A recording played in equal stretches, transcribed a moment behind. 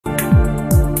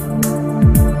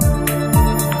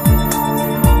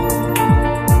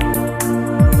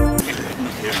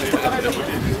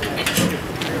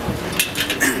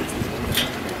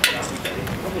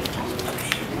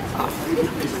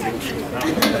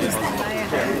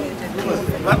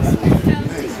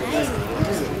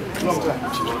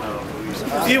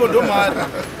People don't mind.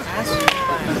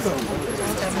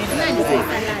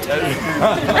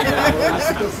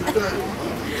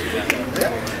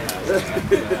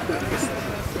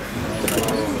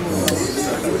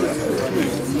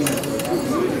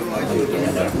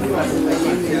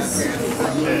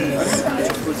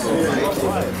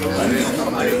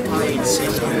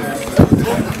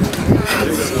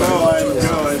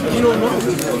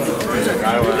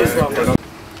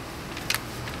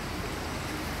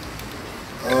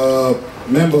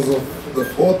 Members of the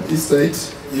Fourth Estate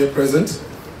here present,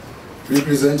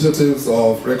 representatives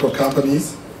of record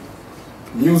companies,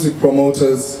 music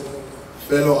promoters,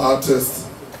 fellow artists,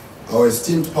 our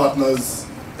esteemed partners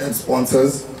and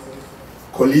sponsors,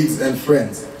 colleagues and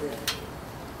friends.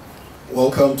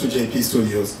 Welcome to JP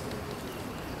Studios.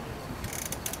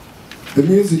 The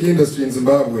music industry in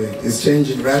Zimbabwe is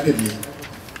changing rapidly.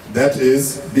 That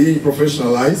is, being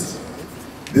professionalized.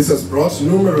 This has brought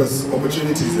numerous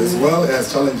opportunities as well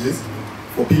as challenges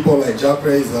for people like Jah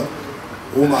Prayzah,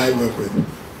 whom I work with.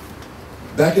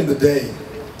 Back in the day,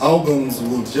 albums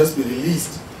would just be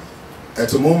released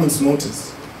at a moment's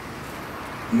notice.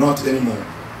 Not anymore.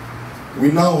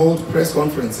 We now hold press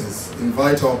conferences,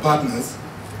 invite our partners,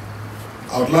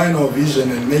 outline our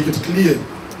vision and make it clear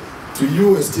to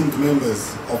you esteemed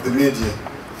members of the media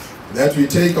that we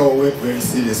take our work very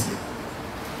seriously.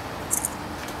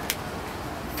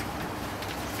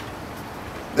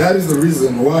 That is the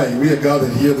reason why we are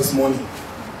gathered here this morning.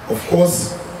 Of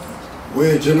course,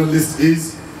 where a journalist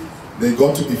is, they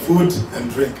got to be food and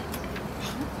drink.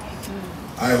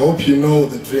 I hope you know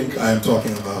the drink I am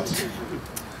talking about.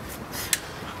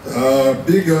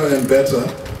 Bigger and better,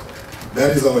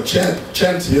 that is our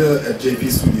chant here at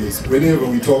JP Studios whenever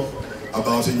we talk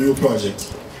about a new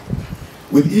project.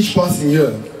 With each passing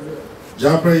year,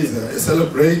 Jah Prayzah, a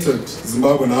celebrated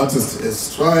Zimbabwean artist, has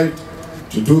strived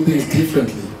to do things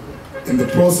differently, in the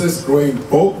process growing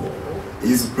hope,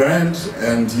 his brand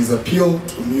and his appeal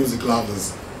to music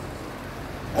lovers.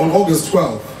 On August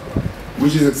 12th,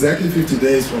 which is exactly 50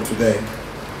 days from today,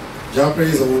 Jah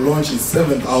Prayzah will launch his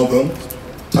 7th album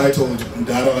titled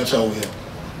Ndara Vachauya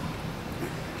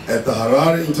at the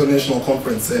Harare International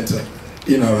Conference Center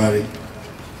in Harare.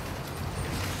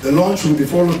 The launch will be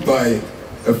followed by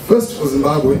a first for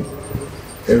Zimbabwe,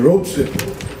 a road trip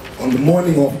on the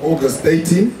morning of August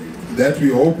 18 that we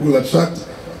hope will attract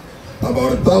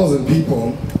about 1,000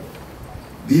 people.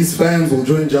 These fans will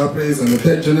join Jah Prayzah and the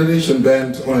third generation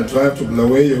band on a drive to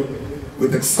Bulawayo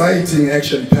with exciting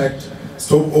action-packed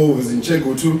stopovers in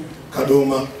Chegutu,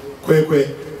 Kadoma,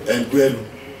 Kwekwe and Gweru.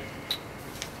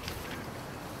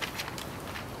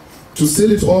 To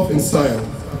seal it off in style,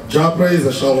 Jah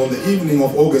Prayzah shall on the evening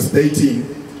of August 18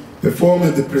 perform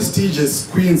at the prestigious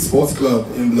Queen Sports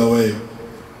Club in Bulawayo.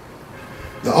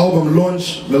 The album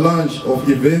launch of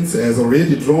events has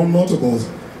already drawn notables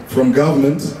from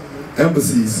government,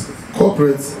 embassies,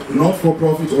 corporates,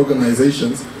 not-for-profit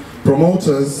organizations,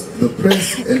 promoters, the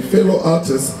press, and fellow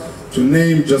artists, to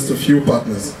name just a few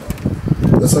partners.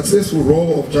 The successful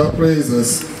role of Jah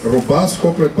Prayzah's robust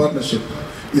corporate partnership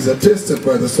is attested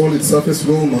by the solid Surface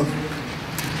Wilma,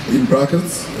 in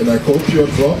brackets, and I quote Pure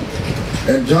Drop,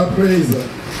 and Jah Prayzah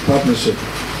partnership.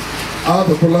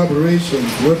 Other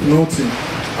collaborations worth noting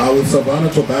are with Savannah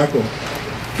Tobacco,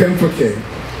 Kemfake,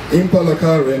 Impala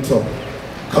Car Rental,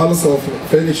 Carlsel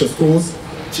Furniture Stores,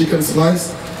 Chicken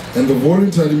Slice, and the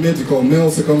voluntary medical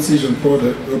male circumcision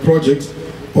project,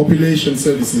 Population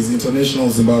Services International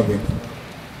Zimbabwe.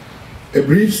 A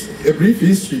brief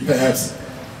history perhaps.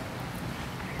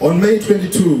 On May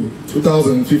 22,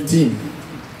 2015,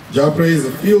 Jah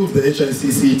Prayzah filled the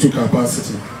HICC to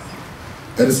capacity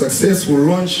at a successful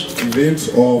launch event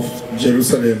of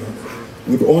Jerusalem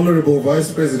with Honorable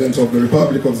Vice President of the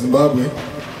Republic of Zimbabwe,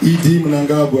 E.D.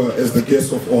 Mnangagwa, as the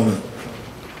guest of honor.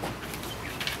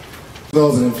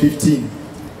 2015,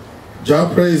 Jah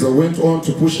Prayzah went on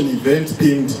to push an event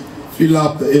themed Fill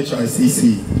Up the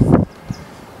HICC,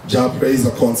 Jah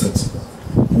Prayzah Concert,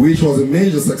 which was a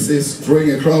major success,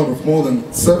 drawing a crowd of more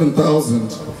than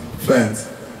 7,000 fans.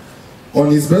 On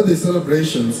his birthday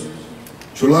celebrations,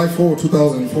 July 4,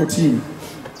 2014,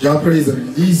 Jah Prayzah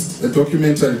released a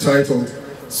documentary titled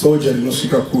Soldier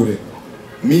Inoshika Kure,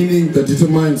 meaning the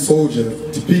determined soldier,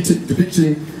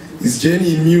 depicting his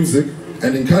journey in music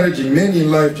and encouraging many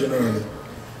in life generally.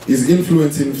 His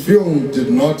influence in film did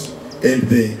not end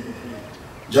there.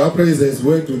 Jah Prayzah has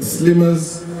worked with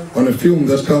Slimmers on a film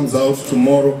that comes out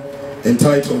tomorrow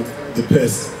entitled The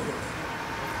Pest.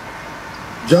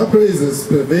 Jah Prayzah's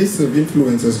pervasive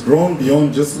influence has grown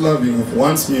beyond just loving of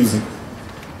one's music.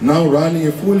 now running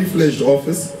a fully fledged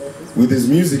office with his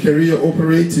music career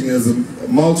operating as a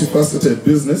multifaceted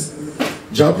business.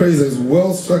 Jah Prayzah is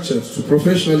well structured to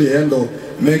professionally handle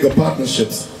mega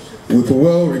partnerships with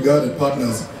well-regarded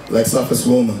partners like Surface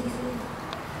Wilma.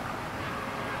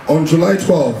 On July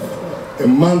 12th, a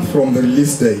month from the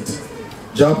release date,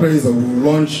 Jah Prayzah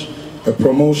will launch a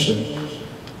promotion.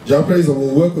 Jah Prayzah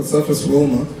will work with Surface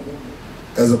Wilma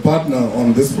as a partner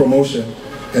on this promotion,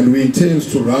 and we intend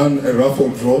to run a raffle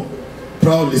draw,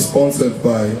 proudly sponsored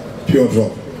by Pure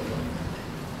Drop.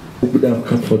 Good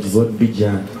comfort zone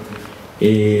bija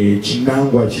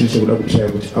chinangwa chiri chekuda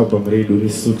kuchaya kuti album redu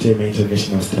risute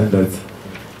international standards.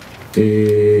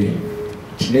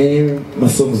 Tine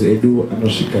masongs edu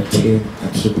anosvika 10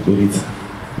 atirikuburitsa.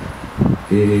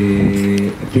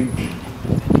 I think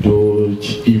ndo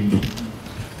chidimbu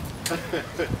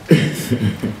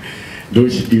ndo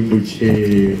chidimbu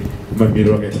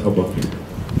mamiro akaita album.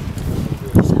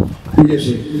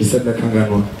 Uyezve ndisati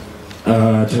kanganwa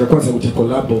takakwanisa kuita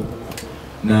collabo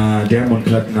na Diamond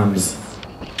Platnumz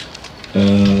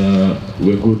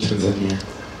weku Tanzania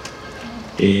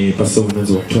pasong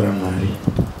unaweza kutora mari.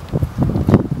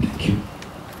 Thank you.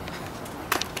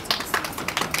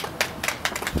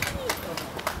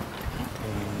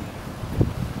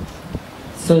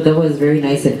 So that was very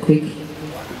nice and quick.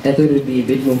 I thought it would be a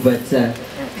bit more, but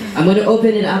I'm going to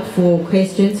open it up for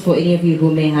questions for any of you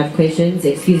who may have questions.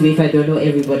 Excuse me if I don't know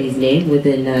everybody's name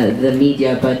within the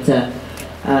media, but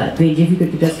Benji, if you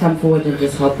could just come forward and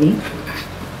just help me.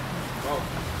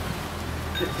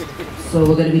 So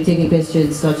we're going to be taking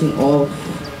questions starting off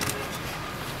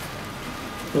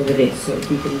over there. So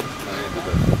if you can.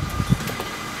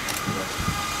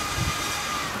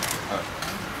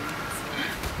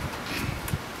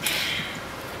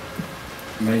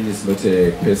 Mine is not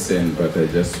a person, but I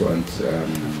just want,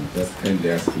 just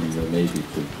kindly asking you maybe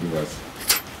to give us,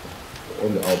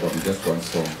 on the album, just one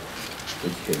song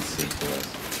which you can sing for us.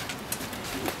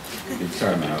 The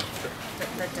turn up.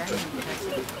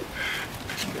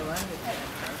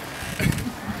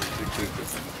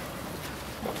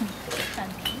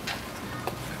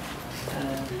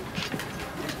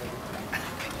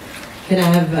 Can I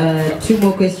have 2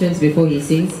 more questions before he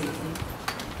sings?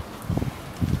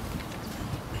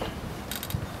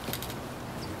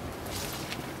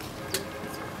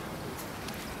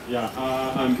 Yeah,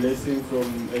 I'm Blessing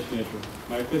from H Network.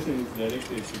 My question is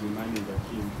directed to the manager,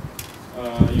 Kim.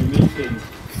 You mentioned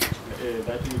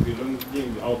that you will be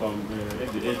launching the album at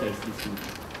the HICC.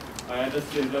 I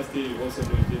understand last year you also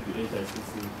launched at the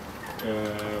HICC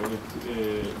with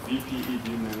VPE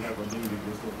Jim and Lagoding the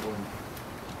Ghost of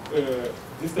Honor.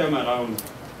 This time around,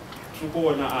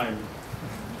 Chukwona I'm.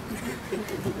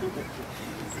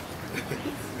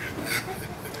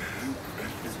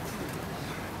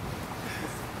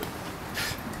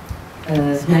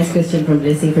 Nice question from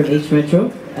Blessing from H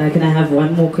Metro. Can I have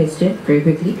one more question very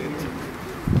quickly?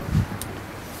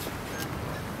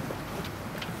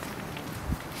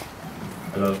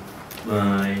 Hello,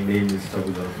 my name is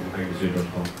Tabuda from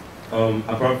Industry.com.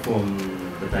 Apart from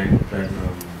the Diamond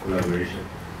Platinum collaboration,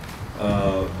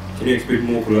 can you expect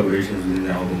more collaborations within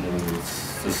the album or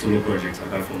the solo projects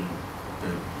apart from the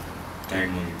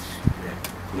Diamond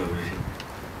collaboration?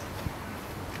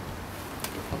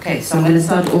 Okay, so I'm going to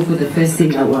start off with the first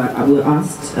thing I will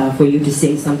ask for you to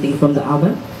sing something from the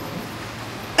album.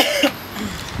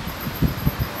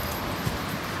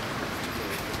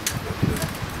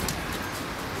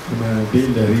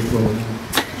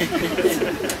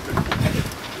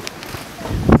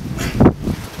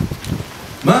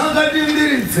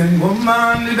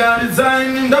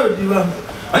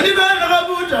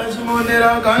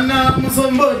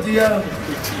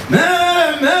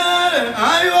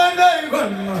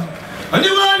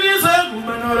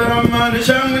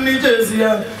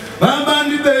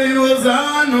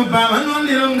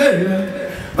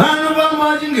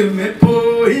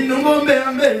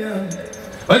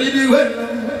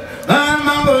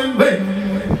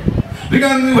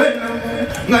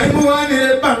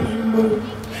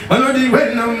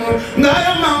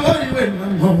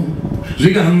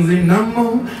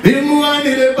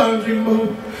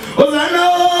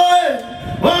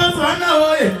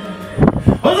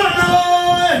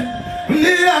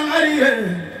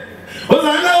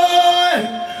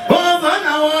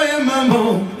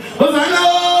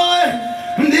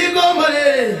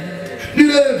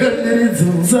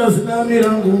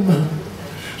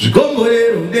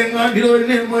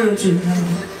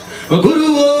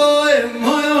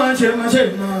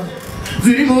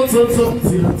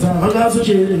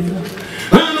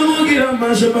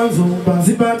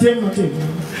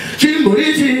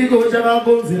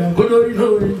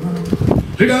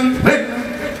 Regan, break.